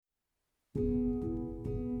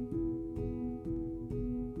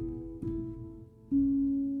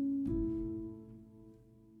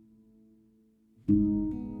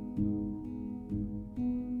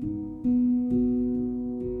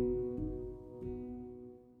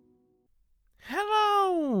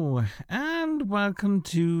Hello, and welcome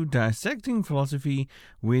to Dissecting Philosophy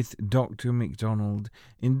with Dr. McDonald.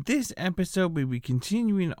 In this episode, we'll be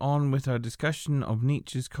continuing on with our discussion of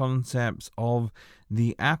Nietzsche's concepts of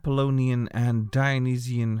the Apollonian and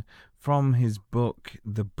Dionysian from his book,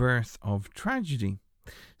 The Birth of Tragedy.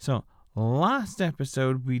 So, last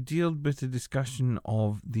episode, we dealt with the discussion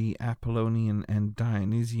of the Apollonian and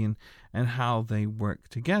Dionysian and how they work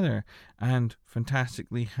together, and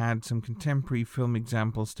fantastically had some contemporary film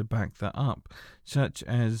examples to back that up, such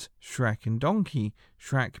as Shrek and Donkey,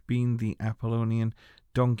 Shrek being the Apollonian,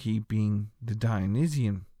 Donkey being the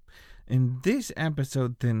Dionysian. In this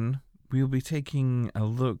episode, then, we'll be taking a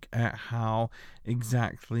look at how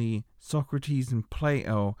exactly Socrates and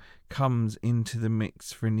Plato comes into the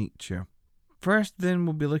mix for Nietzsche. First, then,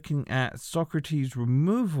 we'll be looking at Socrates'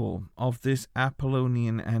 removal of this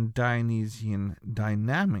Apollonian and Dionysian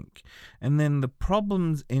dynamic, and then the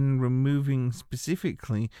problems in removing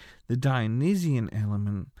specifically the Dionysian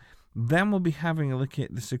element. Then we'll be having a look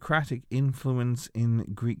at the Socratic influence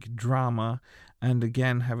in Greek drama, and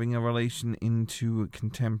again having a relation into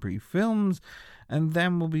contemporary films. And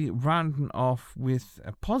then we'll be rounding off with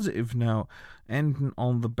a positive note, ending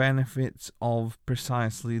on the benefits of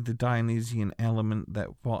precisely the Dionysian element, that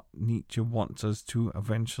what Nietzsche wants us to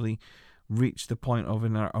eventually reach the point of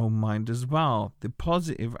in our own mind as well. The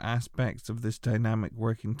positive aspects of this dynamic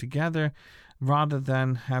working together, rather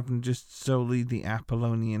than having just solely the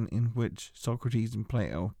Apollonian, in which Socrates and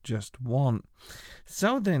Plato just want.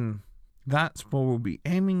 So then, that's what we'll be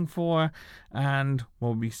aiming for, and what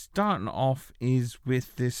we'll be starting off is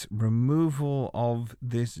with this removal of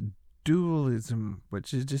this dualism,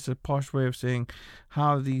 which is just a posh way of saying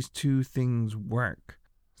how these two things work.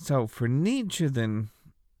 So for Nietzsche then,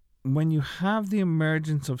 when you have the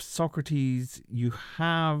emergence of Socrates, you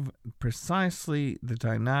have precisely the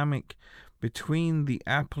dynamic between the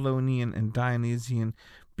Apollonian and Dionysian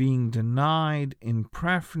being denied in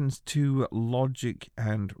preference to logic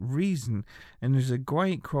and reason. And there's a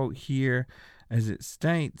great quote here as it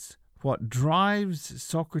states, "What drives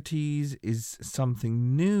Socrates is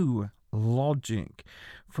something new, logic.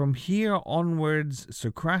 From here onwards,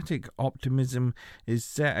 Socratic optimism is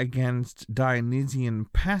set against Dionysian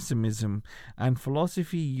pessimism, and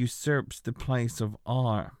philosophy usurps the place of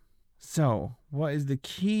art." So, what is the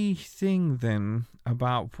key thing then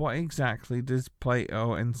about what exactly does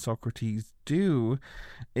Plato and Socrates do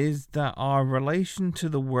is that our relation to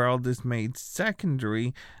the world is made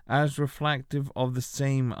secondary as reflective of the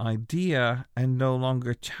same idea and no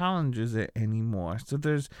longer challenges it anymore. So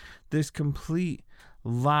there's this complete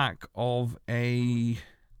lack of a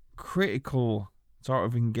critical sort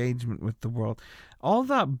of engagement with the world. All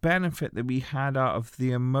that benefit that we had out of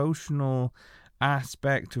the emotional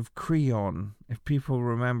aspect of Creon, if people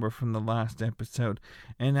remember from the last episode,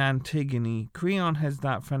 in Antigone, Creon has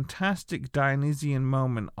that fantastic Dionysian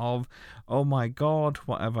moment of, oh my god,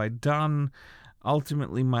 what have I done?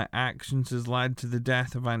 Ultimately, my actions has led to the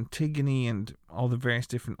death of Antigone and all the various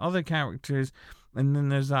different other characters. And then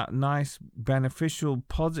there's that nice, beneficial,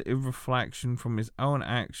 positive reflection from his own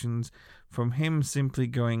actions, from him simply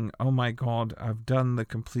going, oh my god, I've done the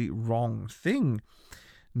complete wrong thing.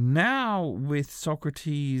 Now, with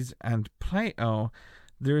Socrates and Plato,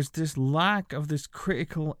 there's this lack of this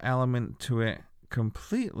critical element to it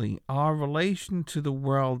completely. Our relation to the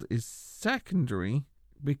world is secondary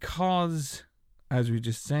because, as we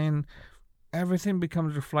just saying, everything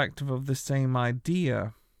becomes reflective of the same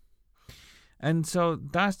idea. And so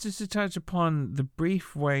that's just to touch upon the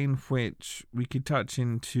brief way in which we could touch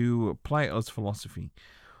into Plato's philosophy.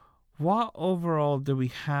 What overall do we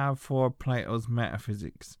have for Plato's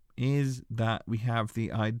metaphysics is that we have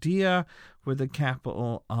the idea with a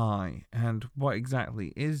capital I. And what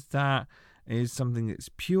exactly is that? Is something that's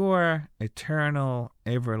pure, eternal,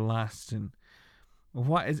 everlasting.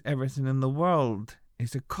 What is everything in the world?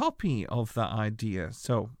 It's a copy of that idea.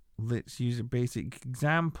 So let's use a basic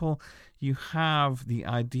example. You have the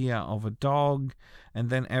idea of a dog,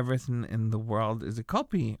 and then everything in the world is a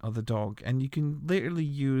copy of the dog. And you can literally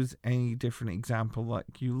use any different example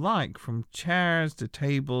like you like, from chairs to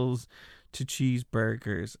tables to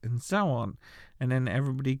cheeseburgers and so on. And then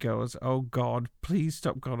everybody goes, oh God, please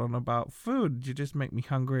stop going on about food. You just make me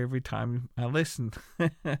hungry every time I listen.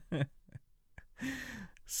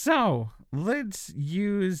 So let's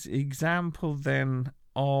use example then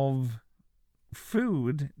of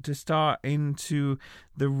food to start into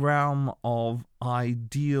the realm of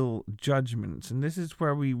ideal judgments. And this is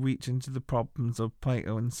where we reach into the problems of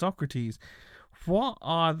Plato and Socrates. What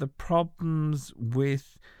are the problems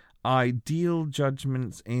with ideal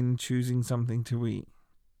judgments in choosing something to eat?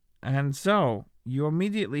 And so you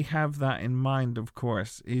immediately have that in mind, of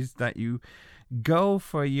course, is that you go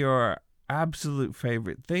for your absolute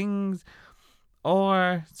favorite things,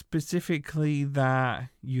 or specifically that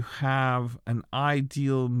you have an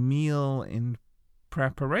ideal meal in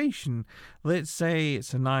preparation. Let's say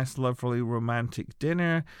it's a nice, lovely, romantic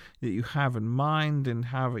dinner that you have in mind and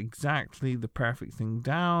have exactly the perfect thing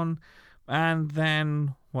down. And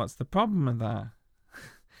then what's the problem with that?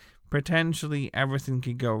 Potentially everything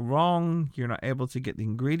could go wrong. You're not able to get the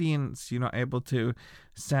ingredients. You're not able to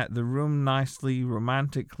set the room nicely,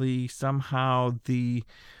 romantically. Somehow the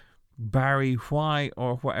Barry White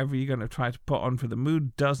or whatever you're going to try to put on for the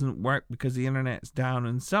mood doesn't work because the internet's down,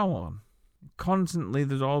 and so on. Constantly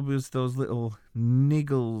there's always those little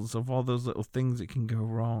niggles of all those little things that can go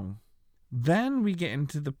wrong. Then we get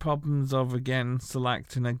into the problems of, again,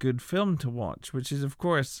 selecting a good film to watch, which is, of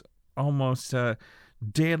course, almost a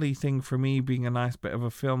daily thing for me, being a nice bit of a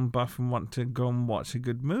film buff and want to go and watch a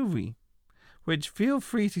good movie. Which, feel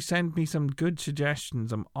free to send me some good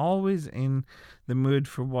suggestions. I'm always in the mood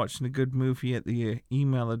for watching a good movie at the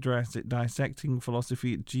email address at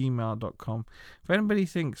dissectingphilosophy@gmail.com. If anybody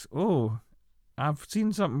thinks, oh, I've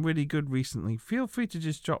seen something really good recently, feel free to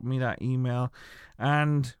just drop me that email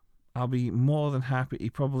and I'll be more than happy to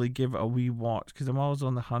probably give it a wee watch, because I'm always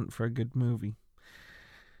on the hunt for a good movie.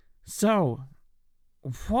 So,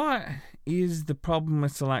 what is the problem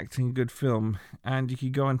with selecting a good film? And you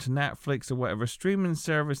could go into Netflix or whatever streaming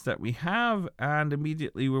service that we have, and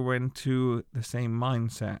immediately we're into the same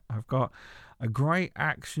mindset. I've got a great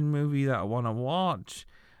action movie that I want to watch,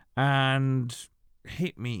 and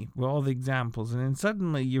hit me with all the examples, and then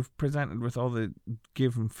suddenly you're presented with all the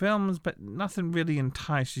given films, but nothing really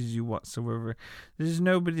entices you whatsoever. There's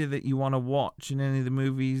nobody that you want to watch in any of the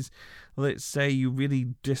movies. Let's say you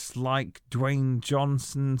really dislike Dwayne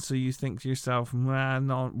Johnson, so you think to yourself,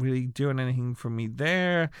 not really doing anything for me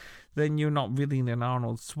there. Then you're not really in an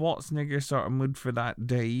Arnold Schwarzenegger sort of mood for that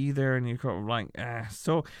day either, and you're kind of like,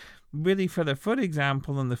 So really, for the food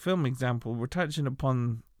example and the film example, we're touching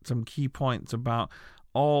upon some key points about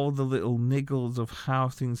all the little niggles of how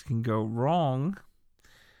things can go wrong.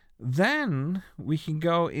 Then we can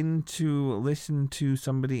go into listen to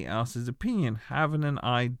somebody else's opinion, having an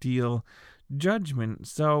ideal judgment.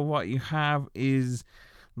 So what you have is,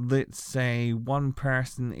 let's say one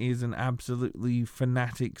person is an absolutely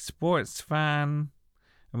fanatic sports fan,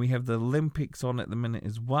 and we have the Olympics on at the minute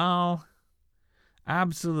as well.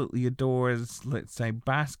 Absolutely adores, let's say,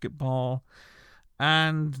 basketball.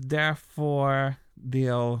 And therefore,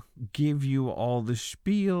 they'll give you all the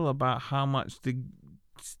spiel about how much the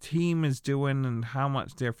team is doing and how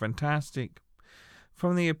much they're fantastic.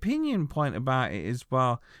 From the opinion point about it as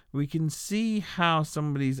well, we can see how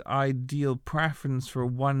somebody's ideal preference for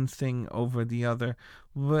one thing over the other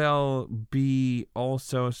will be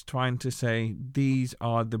also trying to say, these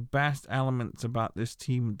are the best elements about this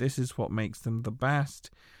team, this is what makes them the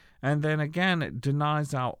best. And then again, it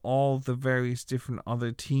denies out all the various different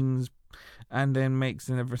other teams and then makes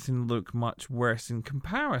everything look much worse in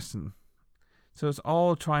comparison. So it's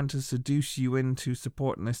all trying to seduce you into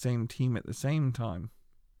supporting the same team at the same time.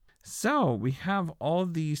 So we have all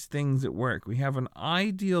these things at work. We have an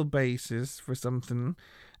ideal basis for something,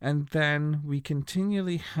 and then we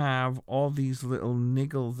continually have all these little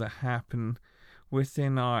niggles that happen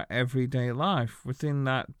within our everyday life, within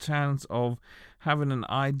that chance of having an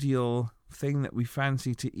ideal thing that we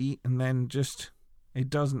fancy to eat, and then just it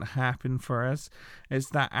doesn't happen for us. It's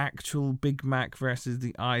that actual Big Mac versus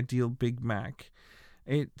the ideal Big Mac.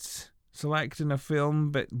 It's selecting a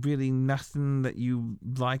film, but really nothing that you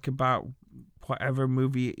like about whatever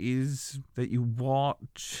movie it is that you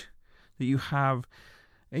watch, that you have.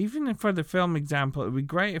 Even for the film example, it would be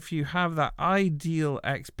great if you have that ideal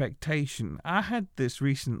expectation. I had this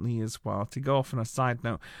recently as well, to go off on a side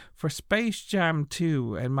note. For Space Jam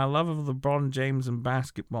 2 and my love of LeBron James and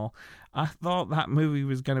basketball, I thought that movie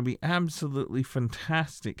was going to be absolutely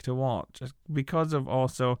fantastic to watch, because of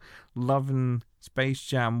also loving Space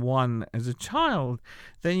Jam 1 as a child.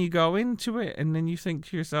 Then you go into it and then you think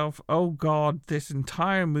to yourself, oh God, this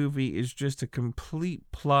entire movie is just a complete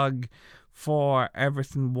plug for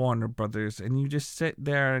everything Warner Brothers, and you just sit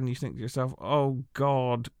there and you think to yourself, oh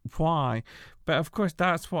God, why? But of course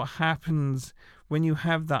that's what happens when you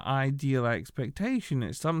have that ideal expectation.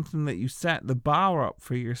 It's something that you set the bar up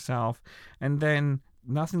for yourself, and then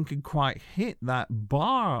nothing could quite hit that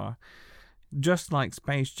bar, just like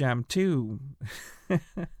Space Jam 2.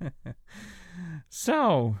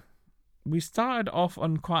 So we started off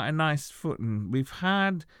on quite a nice footing. We've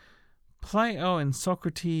had Plato and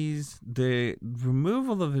Socrates, the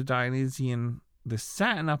removal of the Dionysian the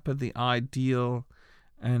setting up of the ideal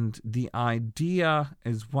and the idea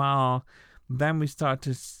as well. Then we start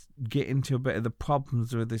to get into a bit of the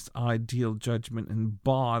problems with this ideal judgment and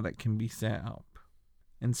bar that can be set up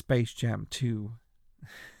in Space Jam 2.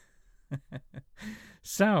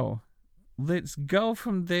 So, let's go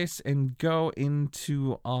from this and go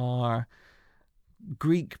into our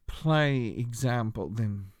Greek play example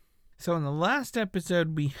then. So in the last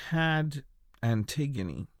episode we had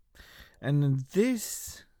Antigone. And in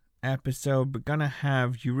this episode we're going to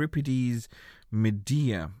have Euripides'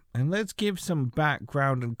 Medea. And let's give some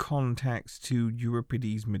background and context to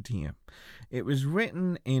Euripides' Medea. It was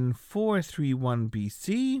written in 431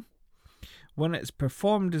 BC. When it's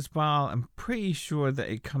performed as well, I'm pretty sure that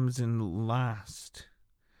it comes in last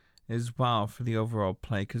as well for the overall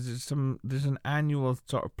play, because there's an annual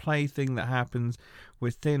sort of play thing that happens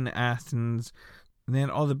within Athens, and then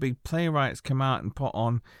all the big playwrights come out and put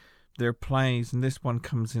on their plays, and this one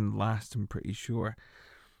comes in last, I'm pretty sure,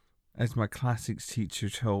 as my classics teacher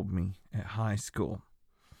told me at high school.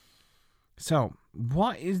 So,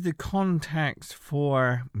 what is the context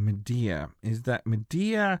for Medea? Is that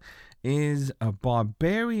Medea is a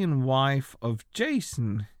barbarian wife of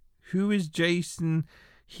Jason. Who is Jason?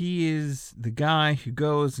 He is the guy who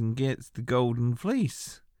goes and gets the golden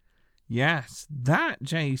fleece. Yes, that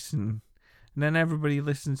Jason. And then everybody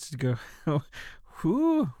listens to go,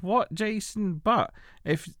 who? What Jason? But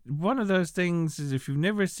if one of those things is, if you've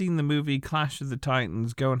never seen the movie Clash of the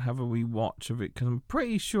Titans, go and have a wee watch of it, because I'm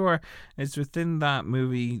pretty sure it's within that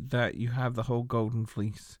movie that you have the whole golden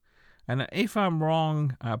fleece. And if I'm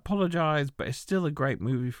wrong, I apologize, but it's still a great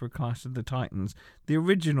movie for Clash of the Titans. The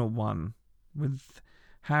original one with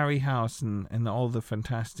Harryhausen and all the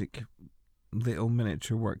fantastic little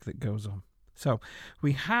miniature work that goes on. So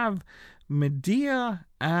we have Medea,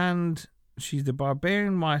 and she's the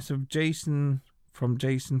barbarian wife of Jason from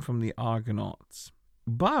the Argonauts.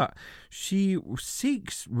 But she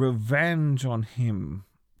seeks revenge on him.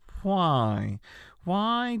 Why?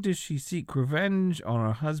 Why does she seek revenge on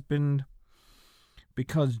her husband?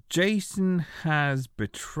 Because Jason has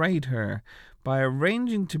betrayed her by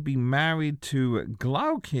arranging to be married to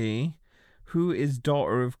Glauce, who is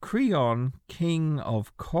daughter of Creon, king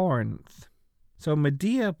of Corinth. So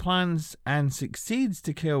Medea plans and succeeds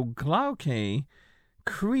to kill Glauce,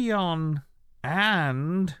 Creon,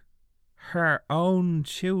 and her own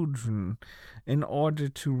children in order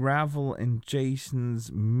to revel in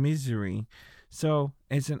Jason's misery. So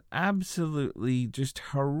it's an absolutely just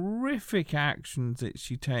horrific action that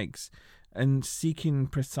she takes and seeking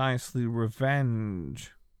precisely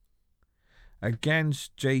revenge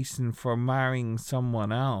against Jason for marrying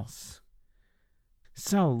someone else.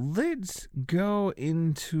 So let's go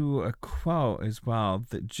into a quote as well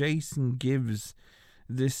that Jason gives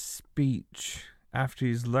this speech after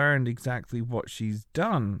he's learned exactly what she's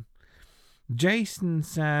done. Jason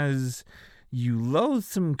says, "You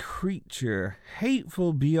loathsome creature,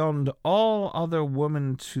 hateful beyond all other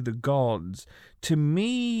women to the gods, to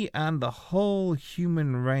me and the whole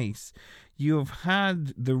human race, you have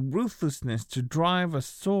had the ruthlessness to drive a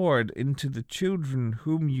sword into the children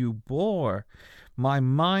whom you bore. My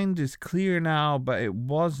mind is clear now, but it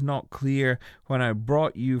was not clear when I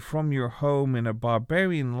brought you from your home in a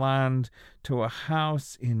barbarian land to a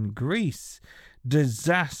house in Greece.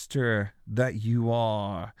 Disaster that you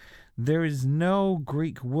are! There is no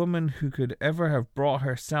Greek woman who could ever have brought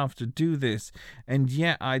herself to do this, and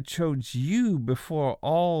yet I chose you before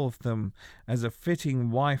all of them as a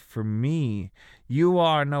fitting wife for me. You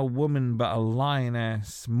are no woman but a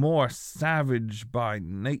lioness, more savage by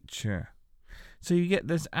nature." So you get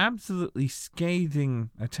this absolutely scathing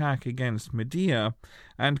attack against Medea,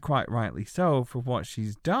 and quite rightly so for what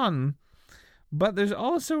she's done. But there's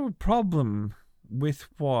also a problem with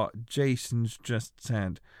what Jason's just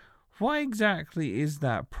said. What exactly is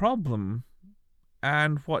that problem,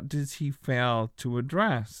 and what does he fail to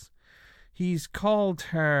address? He's called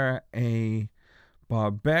her a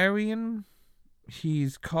barbarian.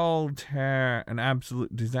 He's called her an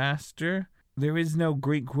absolute disaster. There is no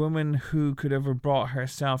Greek woman who could ever brought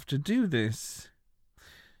herself to do this.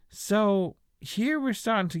 So here we're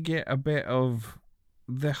starting to get a bit of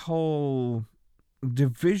the whole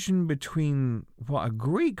division between what a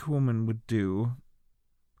Greek woman would do,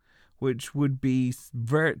 which would be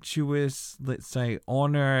virtuous, let's say,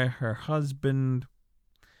 honor her husband,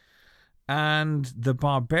 and the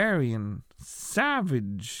barbarian,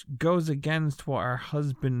 savage, goes against what her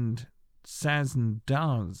husband says and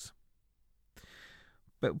does.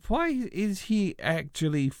 But why is he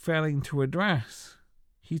actually failing to address?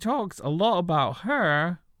 He talks a lot about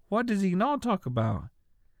her. What does he not talk about?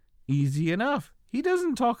 Easy enough. He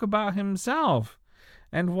doesn't talk about himself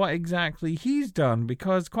and what exactly he's done,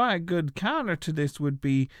 because quite a good counter to this would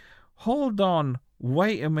be, hold on,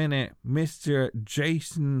 wait a minute, Mr.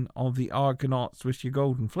 Jason of the Argonauts with your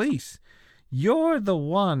golden fleece. You're the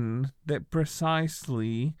one that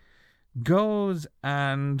precisely goes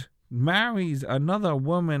and marries another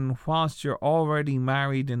woman whilst you're already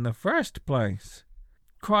married in the first place.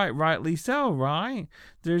 Quite rightly so, right?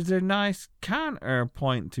 There's a nice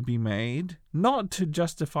counterpoint to be made, not to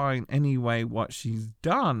justify in any way what she's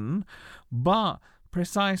done, but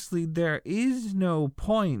precisely there is no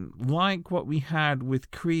point, like what we had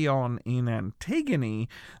with Creon in Antigone,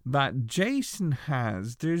 that Jason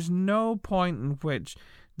has. There's no point in which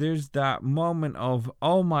there's that moment of,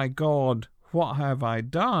 oh my God, what have I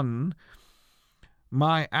done?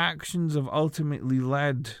 My actions have ultimately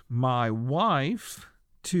led my wife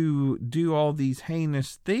to do all these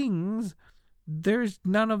heinous things. There's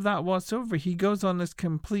none of that whatsoever. He goes on this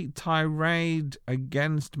complete tirade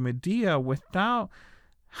against Medea without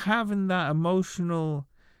having that emotional,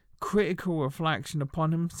 critical reflection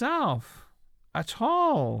upon himself at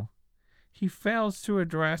all. He fails to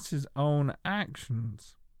address his own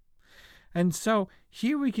actions. And so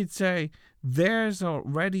here we could say there's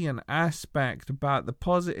already an aspect about the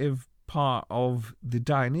positive part of the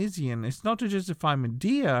Dionysian. It's not to justify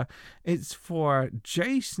Medea, it's for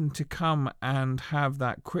Jason to come and have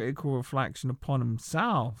that critical reflection upon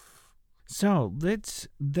himself. So let's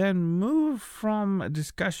then move from a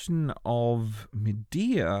discussion of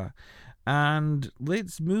Medea and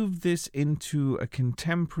let's move this into a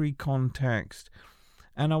contemporary context.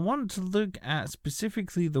 And I want to look at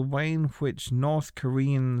specifically the way in which North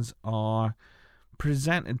Koreans are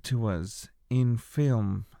presented to us in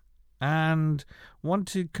film, and want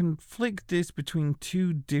to conflict this between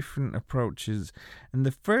two different approaches. And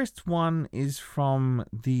the first one is from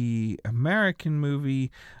the American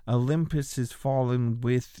movie Olympus Has Fallen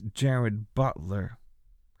with Gerard Butler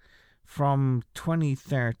from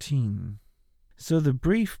 2013. So the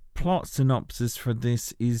brief plot synopsis for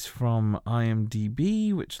this is from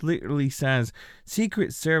IMDb, which literally says,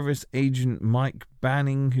 Secret Service agent Mike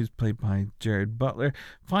Banning, who's played by Gerard Butler,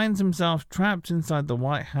 finds himself trapped inside the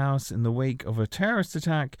White House in the wake of a terrorist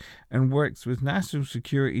attack and works with national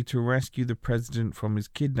security to rescue the president from his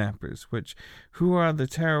kidnappers, which, who are the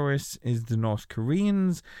terrorists, is the North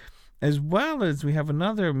Koreans. As well as we have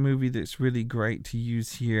another movie that's really great to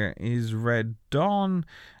use here is Red Dawn,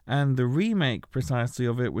 and the remake precisely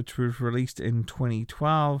of it, which was released in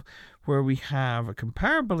 2012, where we have a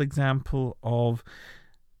comparable example of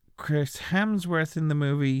Chris Hemsworth in the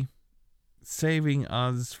movie saving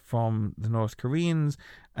us from the North Koreans.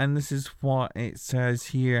 And this is what it says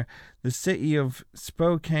here. The city of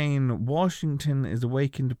Spokane, Washington is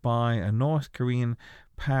awakened by a North Korean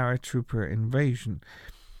paratrooper invasion.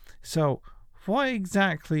 So, what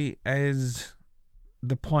exactly is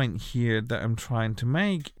the point here that I'm trying to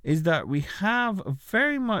make is that we have a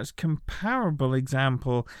very much comparable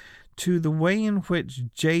example to the way in which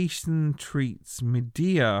Jason treats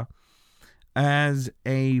Medea as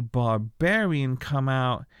a barbarian come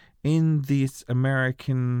out in these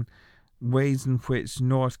American ways in which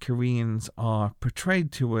North Koreans are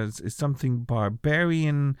portrayed to us as something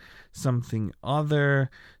barbarian, something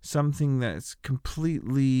other, something that's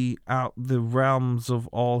completely out the realms of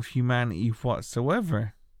all humanity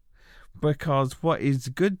whatsoever. Because what is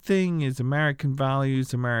a good thing is American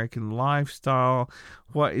values, American lifestyle.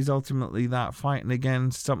 What is ultimately that fighting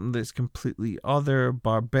against something that's completely other,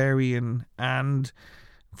 barbarian, and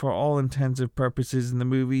for all intents and purposes in the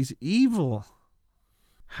movies, evil.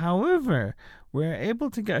 However, we're able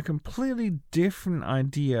to get a completely different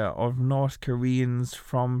idea of North Koreans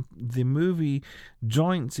from the movie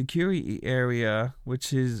Joint Security Area,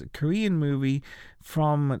 which is a Korean movie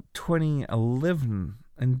from 2011.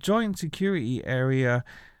 And Joint Security Area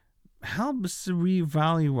helps to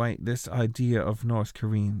reevaluate this idea of North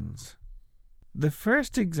Koreans. The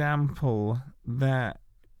first example that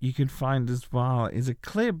you could find as well is a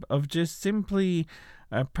clip of just simply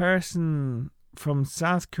a person from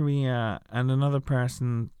South Korea and another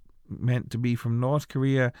person meant to be from North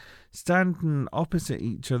Korea standing opposite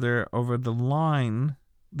each other over the line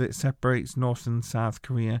that separates North and South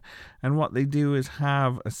Korea. And what they do is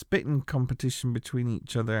have a spitting competition between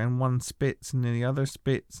each other, and one spits and the other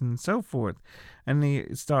spits and so forth. And they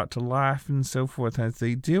start to laugh and so forth as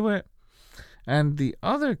they do it. And the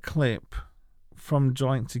other clip from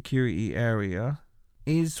Joint Security Area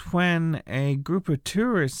is when a group of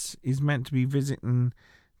tourists is meant to be visiting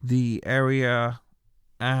the area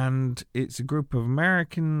and it's a group of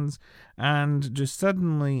Americans, and just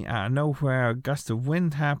suddenly out of nowhere a gust of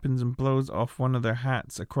wind happens and blows off one of their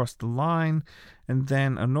hats across the line, and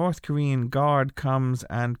then a North Korean guard comes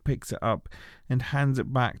and picks it up and hands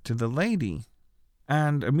it back to the lady.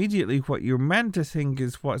 And immediately what you're meant to think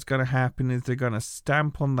is what's going to happen is they're going to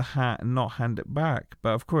stamp on the hat and not hand it back.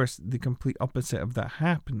 But of course, the complete opposite of that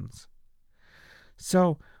happens.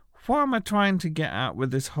 So, what am I trying to get at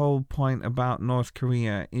with this whole point about North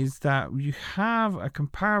Korea is that you have a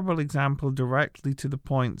comparable example directly to the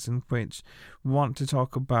points in which we want to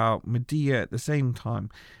talk about Medea at the same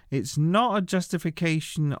time. It's not a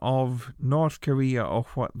justification of North Korea or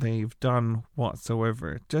what they've done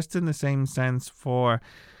whatsoever. Just in the same sense for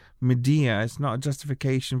Medea, it's not a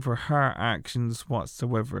justification for her actions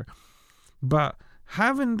whatsoever. But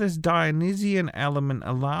having this Dionysian element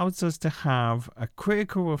allows us to have a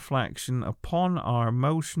critical reflection upon our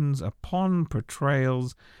emotions, upon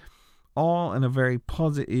portrayals, all in a very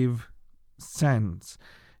positive sense.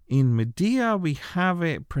 In Medea, we have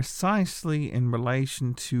it precisely in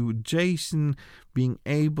relation to Jason being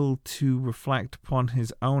able to reflect upon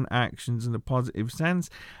his own actions in a positive sense,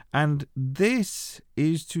 and this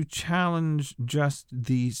is to challenge just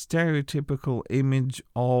the stereotypical image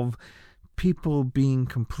of people being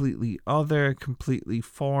completely other, completely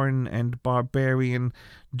foreign and barbarian,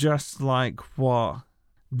 just like what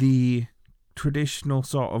the traditional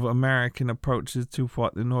sort of American approaches to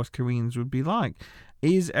what the North Koreans would be like.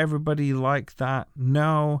 Is everybody like that?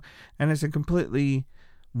 No. And it's a completely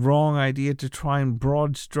wrong idea to try and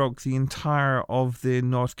broad stroke the entire of the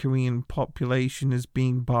North Korean population as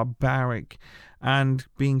being barbaric and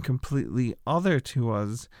being completely other to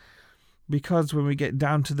us. Because when we get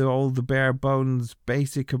down to the bare bones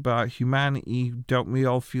basic about humanity, don't we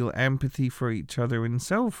all feel empathy for each other and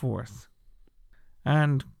so forth?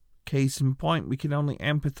 And case in point, we can only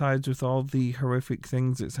empathize with all the horrific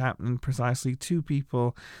things that's happening precisely to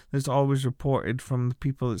people that's always reported from the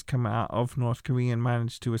people that's come out of North Korea and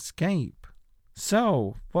managed to escape.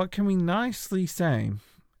 So, what can we nicely say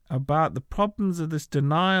about the problems of this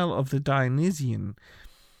denial of the Dionysian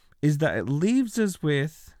is that it leaves us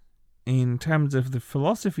with, in terms of the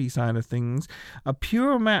philosophy side of things, a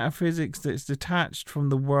pure metaphysics that's detached from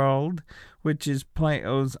the world, which is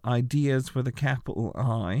Plato's ideas with a capital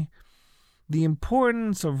I, the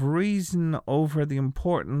importance of reason over the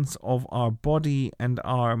importance of our body and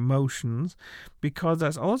our emotions, because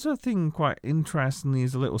that's also a thing quite interestingly,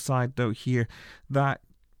 as a little side note here, that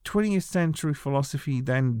 20th century philosophy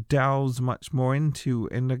then delves much more into,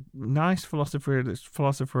 and a nice philosopher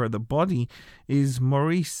of the body is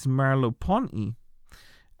Maurice Merleau-Ponty,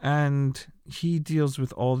 and he deals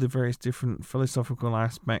with all the various different philosophical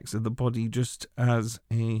aspects of the body, just as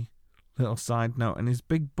a little side note, and his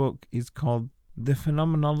big book is called The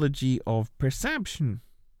Phenomenology of Perception.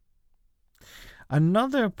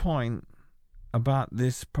 Another point about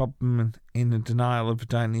this problem in the denial of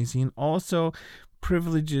Dionysian also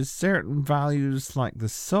privileges certain values like the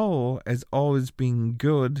soul as always being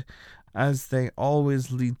good, as they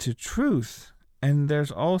always lead to truth. And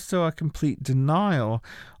there's also a complete denial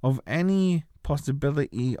of any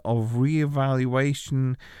possibility of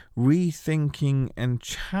reevaluation, rethinking, and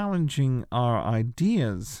challenging our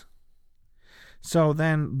ideas. So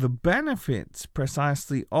then the benefits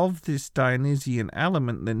precisely of this Dionysian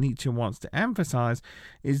element that Nietzsche wants to emphasize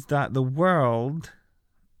is that the world,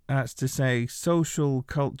 that's to say social,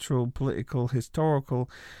 cultural, political, historical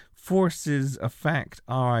forces affect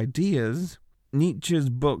our ideas. Nietzsche's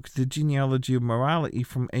book, The Genealogy of Morality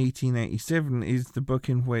from 1887, is the book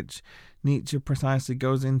in which Nietzsche precisely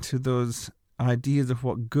goes into those ideas of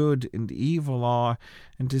what good and evil are,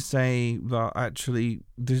 and to say, well, actually,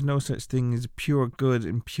 there's no such thing as pure good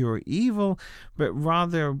and pure evil, but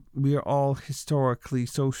rather we are all historically,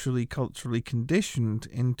 socially, culturally conditioned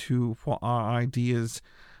into what our ideas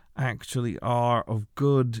actually are of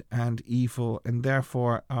good and evil, and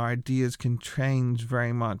therefore our ideas can change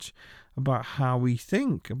very much about how we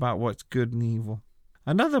think about what's good and evil.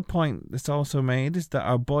 Another point that's also made is that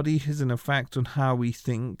our body has an effect on how we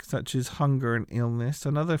think, such as hunger and illness.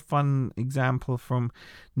 Another fun example from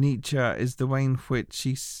Nietzsche is the way in which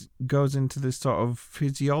he goes into this sort of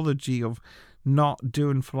physiology of not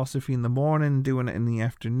doing philosophy in the morning, doing it in the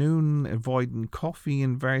afternoon, avoiding coffee,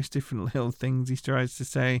 and various different little things he tries to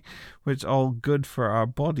say, which are all good for our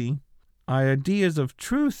body. Our ideas of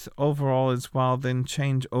truth overall as well then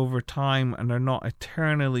change over time and are not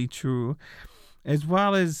eternally true, as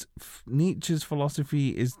well as Nietzsche's philosophy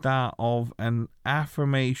is that of an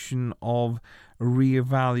affirmation of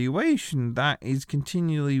reevaluation that is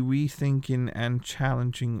continually rethinking and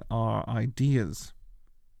challenging our ideas.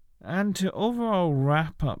 And to overall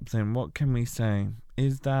wrap up then, what can we say?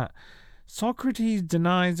 Is that Socrates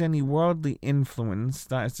denies any worldly influence,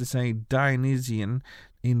 that is to say Dionysian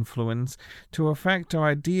influence, to affect our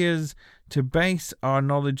ideas, to base our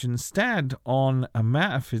knowledge instead on a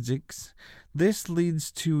metaphysics. This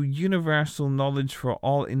leads to universal knowledge for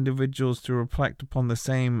all individuals to reflect upon the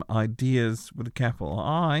same ideas with a capital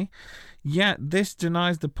I. Yet this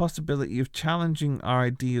denies the possibility of challenging our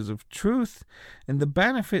ideas of truth, and the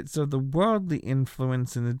benefits of the worldly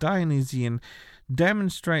influence in the Dionysian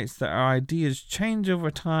demonstrates that our ideas change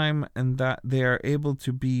over time and that they are able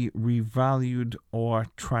to be revalued or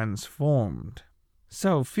transformed.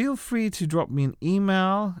 So feel free to drop me an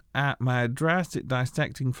email at my address at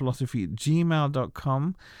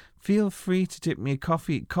dissectingphilosophy@gmail.com. Feel free to tip me a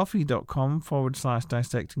coffee at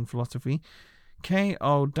coffee.com/dissectingphilosophy,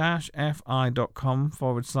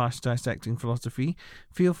 ko-fi.com/dissectingphilosophy.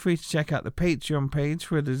 Feel free to check out the Patreon page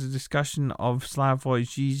where there's a discussion of Slavoj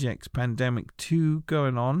Žižek's Pandemic 2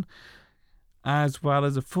 going on, as well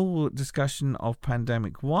as a full discussion of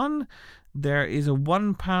Pandemic 1. There is a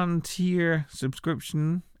 £1 tier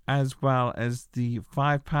subscription as well as the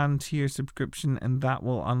 £5 tier subscription, and that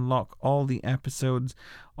will unlock all the episodes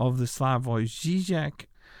of the Slavoj Žižek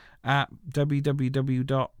at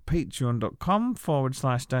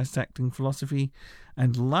www.patreon.com/dissectingphilosophy.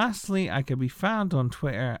 And lastly, I can be found on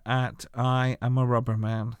Twitter at I am a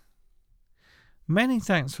rubberman. Many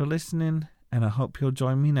thanks for listening, and I hope you'll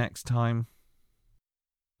join me next time.